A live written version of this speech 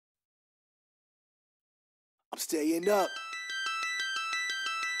staying up.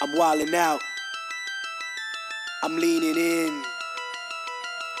 I'm wilding out. I'm leaning in.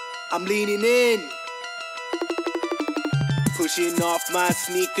 I'm leaning in. Pushing off my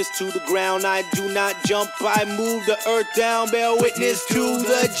sneakers to the ground. I do not jump, I move the earth down. Bear witness to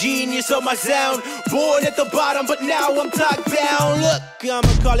the genius of my sound. Born at the bottom, but now I'm top down. Look,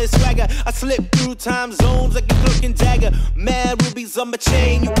 I'ma call it swagger. I slip through time zones like a cloak and dagger. Mad rubies on my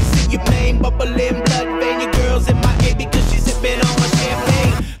chain. You can see your name bubbling, blood vein. Your girl's in my head because she's sipping on my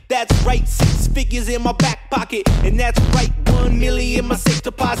champagne. That's right, 6 figures in my back pocket. And that's right, 1 million in my safe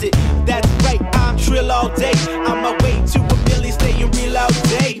deposit. That's right, I'm trill all day. On my way to a million, staying real all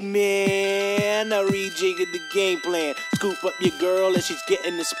day, man. I rejiggered the game plan. Scoop up your girl and she's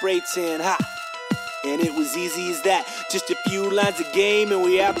getting the spray tan. Ha! And it was easy as that. Just a few lines of game and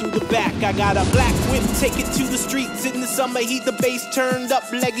we out through the back. I got a black whip, take it to the streets. In the summer heat, the bass turned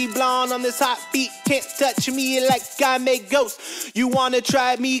up. Leggy blonde on this hot beat. Can't touch me like I make ghosts. You wanna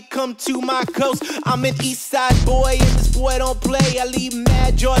try me, come to my coast. I'm an east side boy and this boy don't play. I leave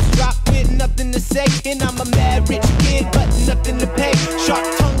mad jaws drop with nothing to say. And I'm a mad rich kid but nothing to pay. Sharp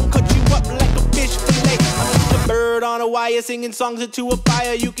tongue cut you up like a fish fillet. I'm just a bird on a wire singing songs into a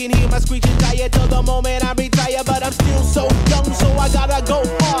fire. You can hear my screeching tire till the moment I retire. But I'm still so young, so I gotta go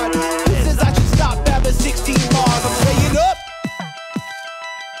hard. This is I should stop having 16 bars. I'm staying up.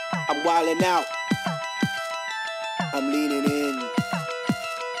 I'm wilding out. I'm leaning in.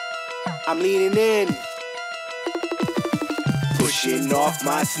 I'm leaning in. Pushing off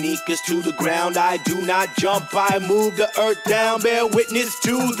my sneakers to the ground. I do not jump, I move the earth down. Bear witness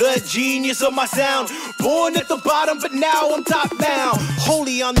to the genius of my sound. Born at the bottom, but now I'm top bound.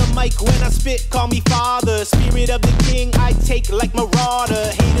 Holy on the mic when I spit, call me father. Spirit of the king, I take like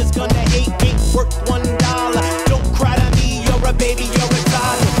marauder. Haters gonna hate, ain't worth $1. Don't cry to me, you're a baby, you're a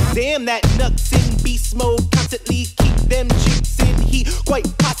toddler. Damn, that nuts in beast mode, constantly keep them chicks in heat. Quite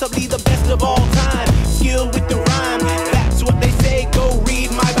possibly the best of all time. Skill with the rhyme, that's what they say, go read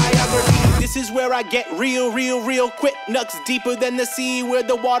my biography. This is where I get real quick. Nuts deeper than the sea where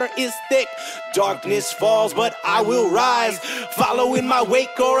the water is thick. Darkness falls, but I will rise. Follow in my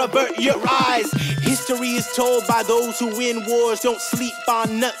wake or avert your eyes. History is told by those who win wars. Don't sleep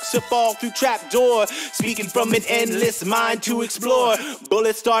on nuts or fall through trapdoor. Speaking from an endless mind to explore.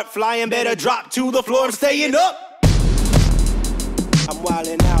 Bullets start flying, better drop to the floor. I'm staying up. I'm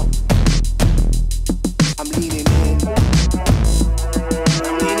wilding out. I'm leaning in.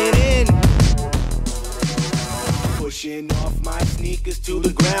 I'm leaning in. Pushing off my sneakers to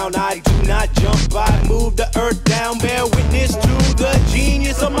the ground. I do not jump, I move the earth down. Bear with